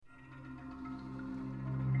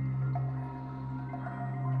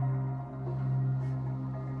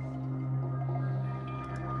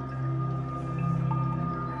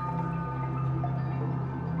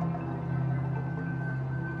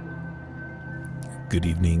Good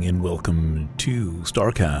evening and welcome to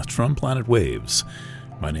StarCast from Planet Waves.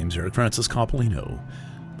 My name's Eric Francis Coppolino,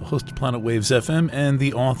 the host of Planet Waves FM and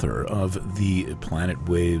the author of the Planet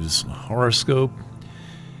Waves horoscope.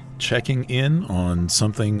 Checking in on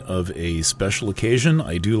something of a special occasion.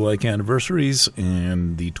 I do like anniversaries,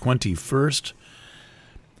 and the 21st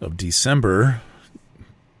of December,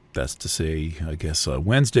 that's to say, I guess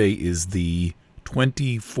Wednesday, is the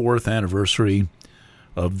 24th anniversary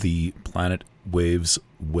of the Planet Waves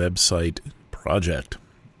website project.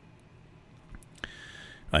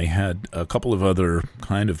 I had a couple of other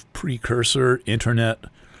kind of precursor internet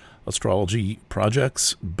astrology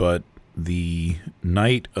projects, but the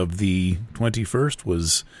night of the 21st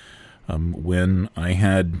was when I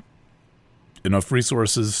had enough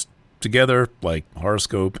resources together, like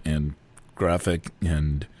horoscope and graphic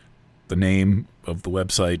and the name of the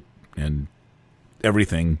website and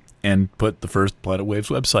everything, and put the first Planet Waves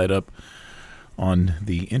website up on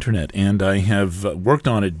the internet. And I have worked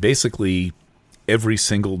on it basically every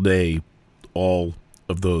single day, all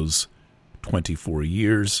of those 24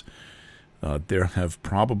 years. There have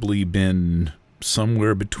probably been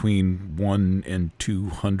somewhere between 100 and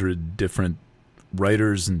 200 different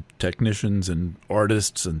writers and technicians and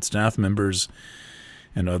artists and staff members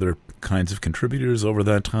and other kinds of contributors over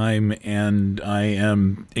that time. And I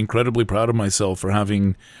am incredibly proud of myself for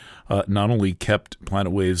having not only kept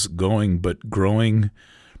Planet Waves going, but growing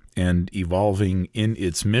and evolving in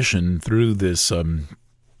its mission through this,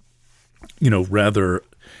 rather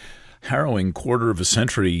harrowing quarter of a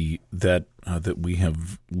century that we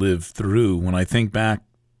have lived through. When I think back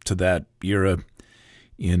to that era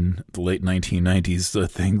in the late 1990s,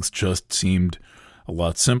 things just seemed a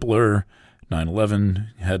lot simpler. 9/11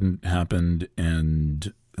 hadn't happened,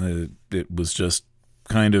 and it was just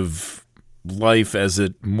kind of life as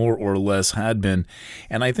it more or less had been.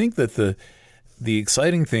 And I think that the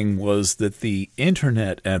exciting thing was that the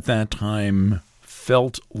internet at that time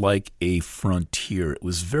felt like a frontier. It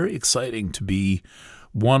was very exciting to be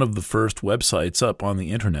one of the first websites up on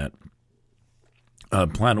the internet.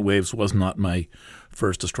 Planet Waves was not my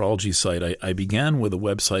first astrology site. I began with a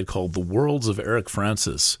website called The Worlds of Eric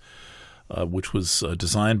Francis, which was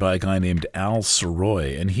designed by a guy named Al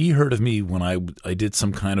Soroy. And he heard of me when I did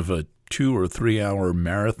some kind of a 2 or 3 hour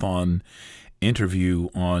marathon interview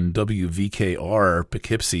on WVKR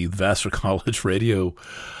Poughkeepsie, the Vassar College radio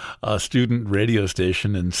student radio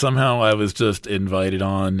station, and somehow I was just invited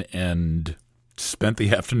on and spent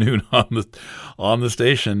the afternoon on the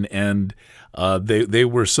station. And they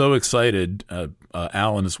were so excited,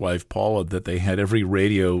 Al and his wife Paula, that they had every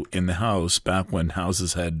radio in the house back when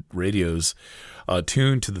houses had radios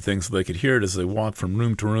tuned to the thing so they could hear it as they walked from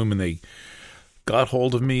room to room. And they got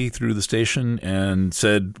hold of me through the station and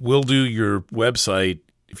said, "We'll do your website.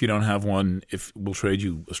 If you don't have one, we'll trade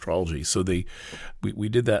you astrology." So we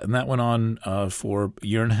did that, and that went on for a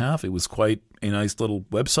year and a half. It was quite a nice little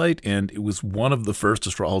website, and it was one of the first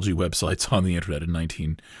astrology websites on the internet in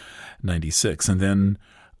 1996. And then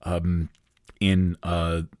in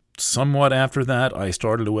somewhat after that, I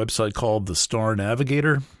started a website called the Star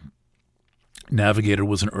Navigator. Navigator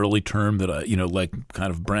was an early term that I, like kind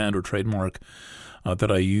of brand or trademark that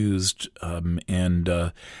I used, and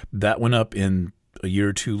that went up in a year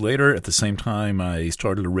or two later. At the same time, I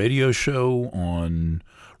started a radio show on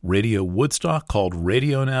Radio Woodstock called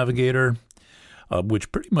Radio Navigator,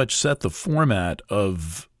 which pretty much set the format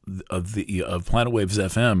of Planet Waves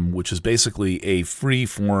FM, which is basically a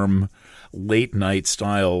free-form, late-night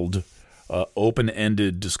styled,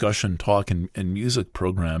 open-ended discussion, talk, and music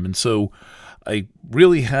program. And so I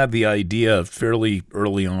really had the idea fairly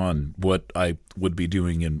early on what I would be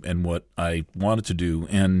doing and what I wanted to do,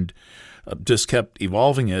 and just kept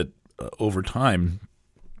evolving it over time,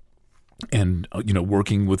 and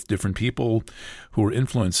working with different people who were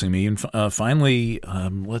influencing me. And finally,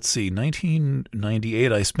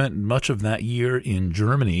 1998, I spent much of that year in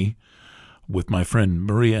Germany with my friend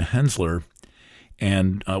Maria Hensler.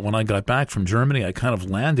 And when I got back from Germany, I kind of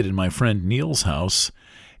landed in my friend Neil's house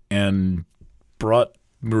and brought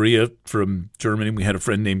Maria from Germany. We had a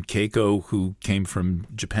friend named Keiko who came from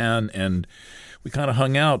Japan, and we kind of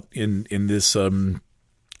hung out in this home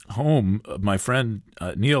of my friend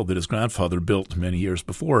Neil that his grandfather built many years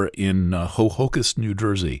before in Hohokus, New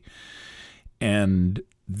Jersey. And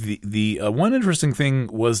the one interesting thing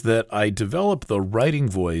was that I developed the writing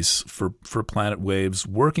voice for Planet Waves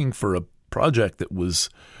working for a project that was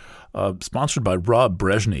sponsored by Rob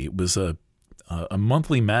Brezhny. It was a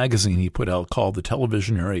monthly magazine he put out called the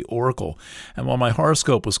Televisionary Oracle. And while my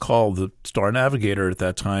horoscope was called the Star Navigator at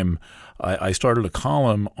that time, I started a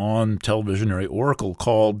column on Televisionary Oracle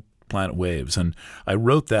called Planet Waves, and I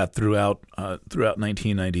wrote that throughout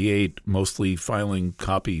 1998, mostly filing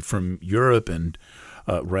copy from Europe and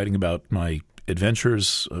writing about my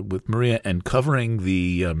adventures with Maria and covering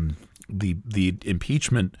the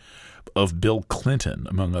impeachment of Bill Clinton,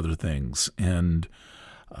 among other things. And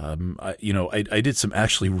I did some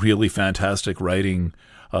actually really fantastic writing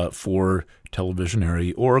for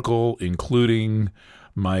Televisionary Oracle, including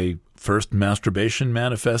my first masturbation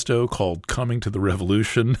manifesto called "Coming to the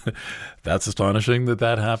Revolution." That's astonishing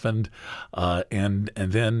that happened. And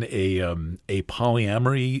then a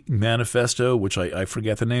polyamory manifesto, which I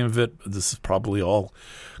forget the name of it. This is probably all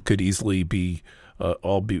could easily be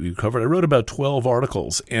covered. I wrote about 12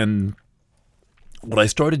 articles, and what I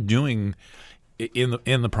started doing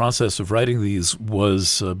in the process of writing these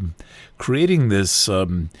was creating this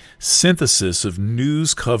synthesis of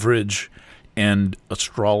news coverage and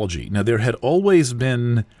astrology. Now, there had always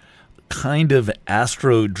been kind of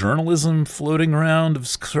astrojournalism floating around of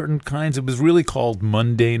certain kinds. It was really called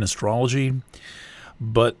mundane astrology,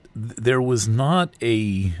 but there was not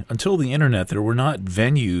until the internet, there were not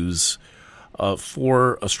venues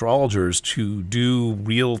for astrologers to do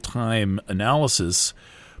real-time analysis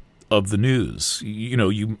of the news.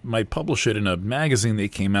 You might publish it in a magazine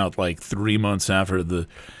that came out like 3 months after the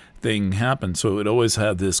thing happened, so it always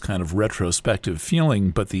had this kind of retrospective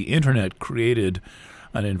feeling, but the internet created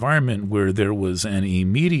an environment where there was an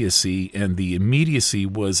immediacy, and the immediacy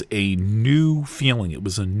was a new feeling. It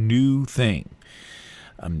was a new thing.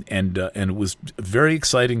 And it was a very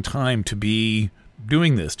exciting time to be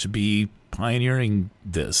doing this, to be pioneering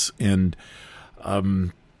this. And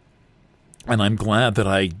I'm glad that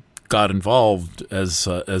I got involved as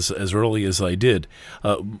early as I did.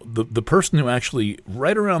 The person who actually,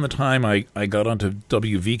 right around the time I got onto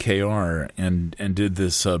WVKR and did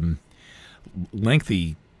this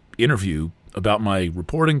lengthy interview about my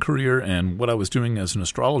reporting career and what I was doing as an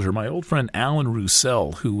astrologer, my old friend Alan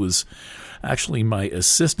Roussel, who was actually my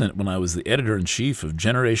assistant when I was the editor-in-chief of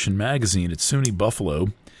Generation Magazine at SUNY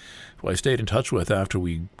Buffalo, who I stayed in touch with after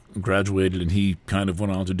we graduated, and he kind of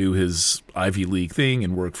went on to do his Ivy League thing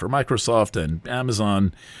and work for Microsoft and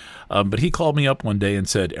Amazon. But he called me up one day and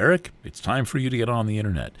said, "Eric, it's time for you to get on the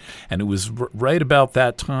internet." And it was right about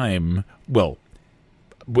that time, well,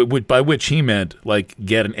 by which he meant like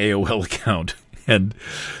get an AOL account and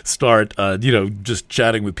start, just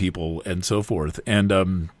chatting with people and so forth.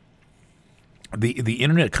 And the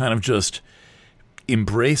internet kind of just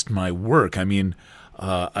embraced my work. I mean,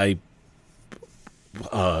 I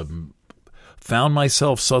found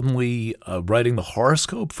myself suddenly writing the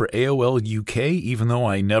horoscope for AOL UK, even though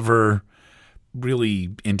I never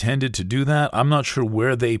really intended to do that. I'm not sure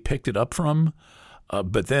where they picked it up from,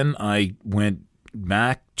 but then I went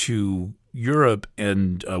back to Europe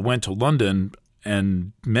and went to London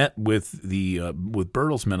and met with with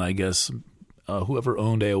Bertelsmann, I guess. Whoever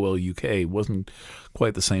owned AOL UK, wasn't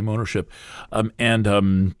quite the same ownership,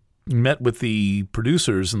 and met with the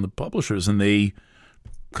producers and the publishers, and they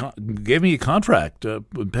gave me a contract,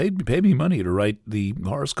 paid me money to write the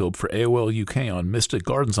horoscope for AOL UK on Mystic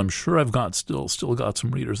Gardens. I'm sure I've got still got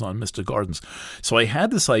some readers on Mystic Gardens. So I had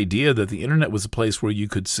this idea that the internet was a place where you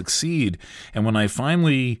could succeed. And when I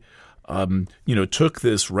finally, took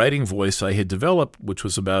this writing voice I had developed, which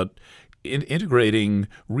was about integrating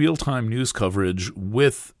real-time news coverage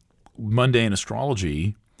with mundane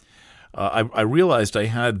astrology, I realized I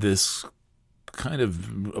had this kind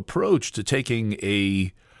of approach to taking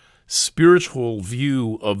a spiritual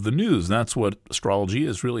view of the news. That's what astrology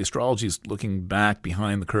is. Really, astrology is looking back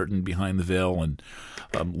behind the curtain, behind the veil, and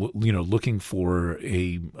looking for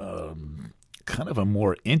a kind of a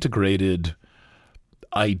more integrated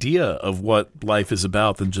idea of what life is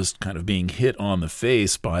about than just kind of being hit on the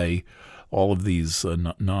face by all of these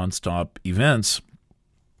nonstop events.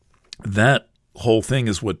 That whole thing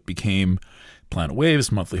is what became Planet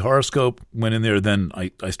Waves, monthly horoscope went in there. Then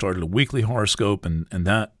I started a weekly horoscope, and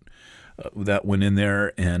that went in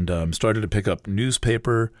there, and started to pick up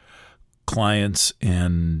newspaper clients,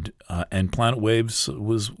 and Planet Waves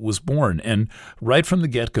was born. And right from the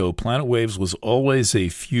get-go, Planet Waves was always a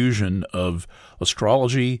fusion of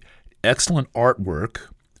astrology, excellent artwork,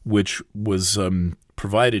 which was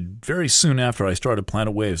provided very soon after I started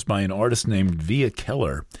Planet Waves by an artist named Via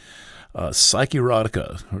Keller.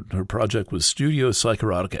 Psycherotica. Her project was Studio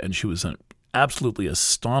Psycherotica, and she was an absolutely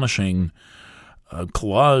astonishing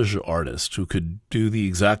collage artist who could do the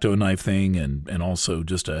X-Acto knife thing and also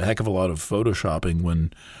just a heck of a lot of photoshopping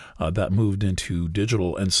when that moved into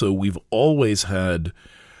digital. And so we've always had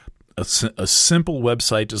a simple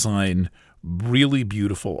website design, really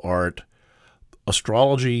beautiful art,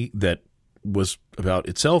 astrology that was about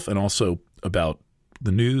itself and also about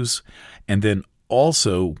the news, and then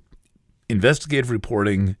also investigative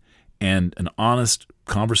reporting and an honest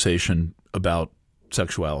conversation about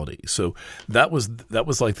sexuality. So that was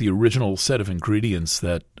like the original set of ingredients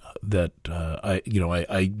that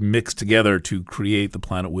I mixed together to create the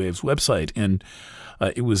Planet Waves website, and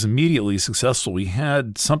it was immediately successful. We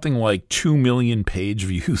had something like 2 million page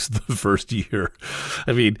views the first year.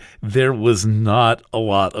 I mean, there was not a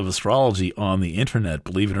lot of astrology on the internet,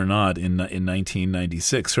 believe it or not, in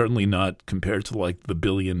 1996. Certainly not compared to like the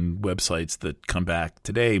billion websites that come back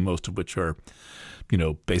today, most of which are,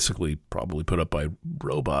 basically probably put up by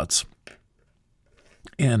robots.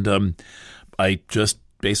 And I just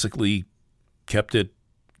basically kept it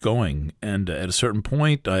going. And at a certain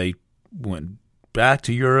point, I went back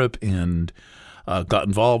to Europe and got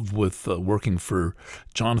involved with working for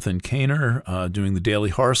Jonathan Kainer, doing the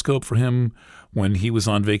daily horoscope for him when he was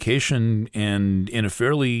on vacation. And in a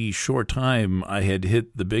fairly short time, I had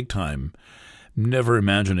hit the big time, never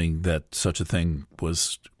imagining that such a thing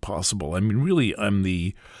was possible. I mean, really, I'm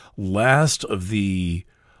the last of the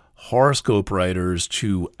horoscope writers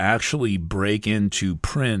to actually break into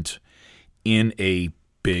print in a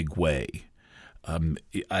big way.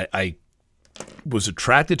 I was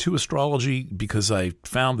attracted to astrology because I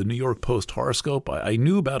found the New York Post horoscope. I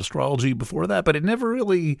knew about astrology before that, but it never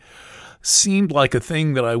really seemed like a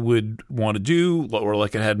thing that I would want to do or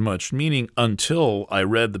like it had much meaning until I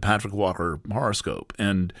read the Patrick Walker horoscope.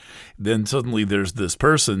 And then suddenly there's this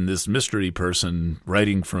person, this mystery person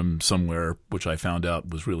writing from somewhere, which I found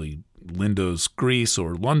out was really Lindo's Greece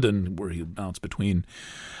or London, where he bounced between.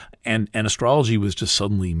 And astrology was just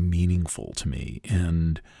suddenly meaningful to me.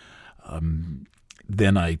 And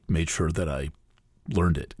then I made sure that I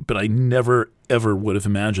learned it. But I never, ever would have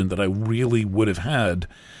imagined that I really would have had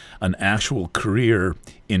an actual career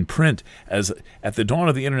in print. As at the dawn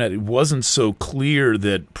of the internet, it wasn't so clear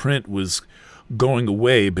that print was going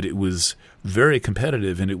away, but it was very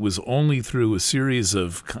competitive. And it was only through a series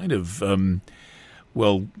of kind of,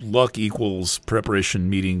 luck equals preparation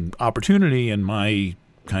meeting opportunity and my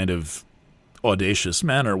kind of audacious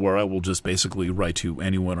manner where I will just basically write to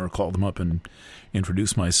anyone or call them up and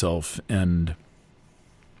introduce myself, and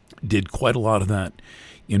did quite a lot of that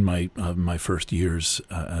in my first years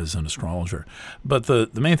as an astrologer. But the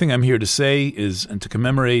main thing I'm here to say is, and to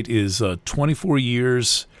commemorate, is 24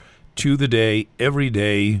 years to the day,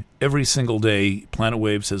 every single day, Planet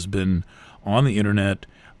Waves has been on the internet,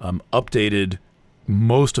 updated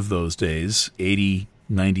most of those days, 80,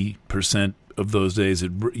 90% of those days.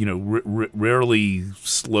 It rarely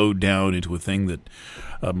slowed down into a thing that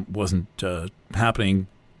wasn't happening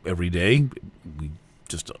every day. We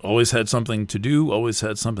just always had something to do, always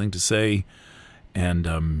had something to say, and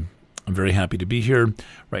I'm very happy to be here.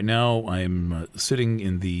 Right now, I'm sitting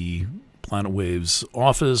in the Planet Waves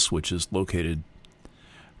office, which is located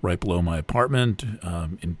right below my apartment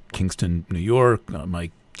in Kingston, New York.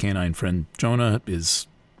 My canine friend Jonah is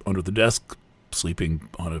under the desk, sleeping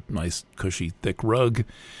on a nice, cushy, thick rug.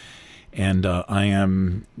 And I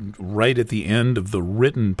am right at the end of the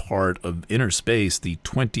written part of Inner Space, the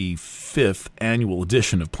 25th annual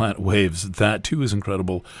edition of Planet Waves. That, too, is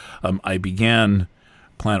incredible. I began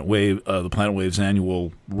the Planet Waves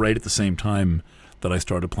annual right at the same time that I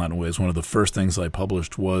started Planet Waves. One of the first things I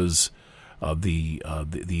published was the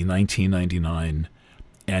 1999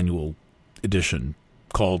 annual edition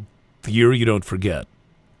called The Year You Don't Forget.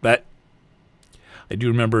 That I do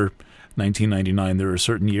remember 1999. There are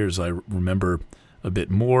certain years I remember a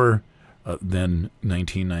bit more than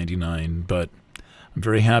 1999, but I'm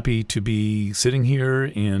very happy to be sitting here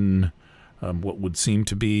in what would seem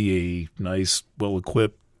to be a nice,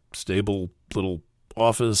 well-equipped, stable little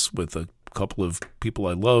office with a couple of people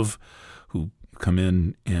I love who come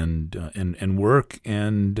in and work,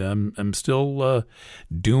 and I'm still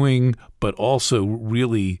doing, but also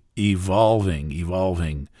really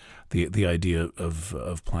evolving the idea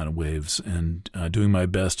of Planet Waves, and doing my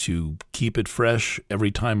best to keep it fresh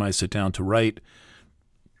every time I sit down to write,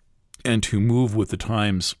 and to move with the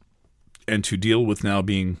times, and to deal with now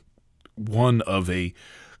being one of a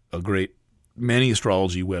great many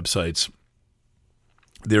astrology websites.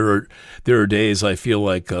 There are days I feel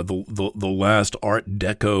like the last Art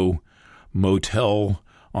Deco motel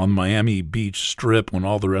on Miami Beach Strip, when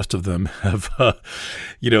all the rest of them have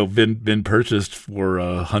been purchased for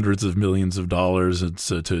hundreds of millions of dollars. It's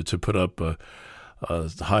to put up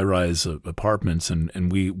high-rise apartments,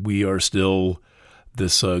 and we are still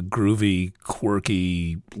this groovy,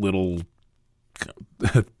 quirky little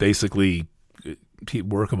basically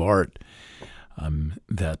work of art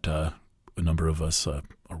that a number of us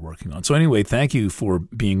working on. So anyway, thank you for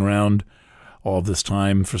being around all of this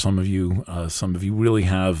time. For some of you really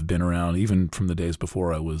have been around even from the days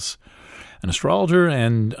before I was an astrologer.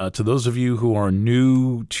 And to those of you who are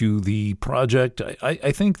new to the project,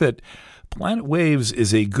 I think that Planet Waves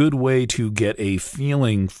is a good way to get a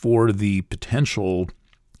feeling for the potential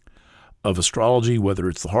of astrology, whether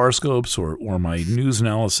it's the horoscopes or my news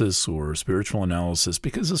analysis or spiritual analysis,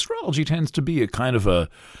 because astrology tends to be a kind of a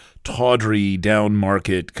tawdry, down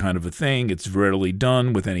market kind of a thing. It's rarely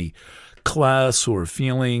done with any class or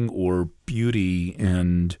feeling or beauty,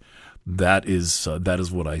 and that is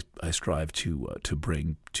what I strive to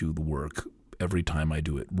bring to the work every time I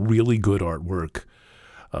do it. Really good artwork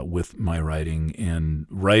with my writing, and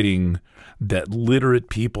writing that literate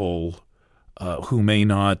people who may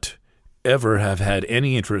not ever have had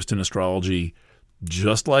any interest in astrology,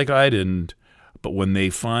 just like I didn't, but when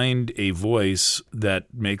they find a voice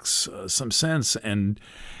that makes some sense and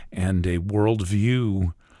a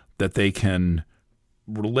worldview that they can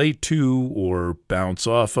relate to or bounce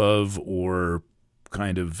off of or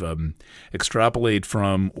kind of extrapolate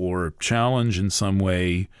from or challenge in some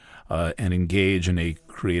way and engage in a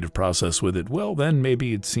creative process with it, well, then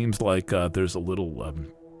maybe it seems like there's a little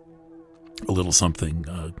something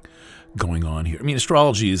going on here. I mean,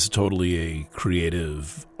 astrology is totally a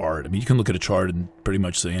creative art. I mean, you can look at a chart and pretty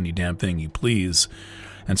much say any damn thing you please.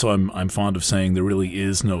 And so I'm fond of saying there really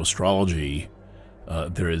is no astrology.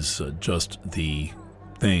 There is just the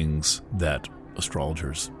things that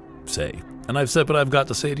astrologers say. And I've said what I've got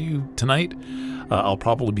to say to you tonight. I'll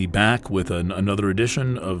probably be back with another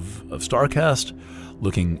edition of StarCast,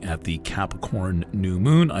 looking at the Capricorn new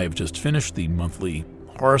moon. I have just finished the monthly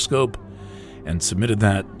horoscope and submitted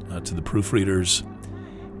that to the proofreaders,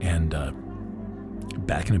 and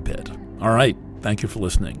back in a bit. All right, thank you for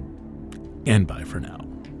listening, and bye for now.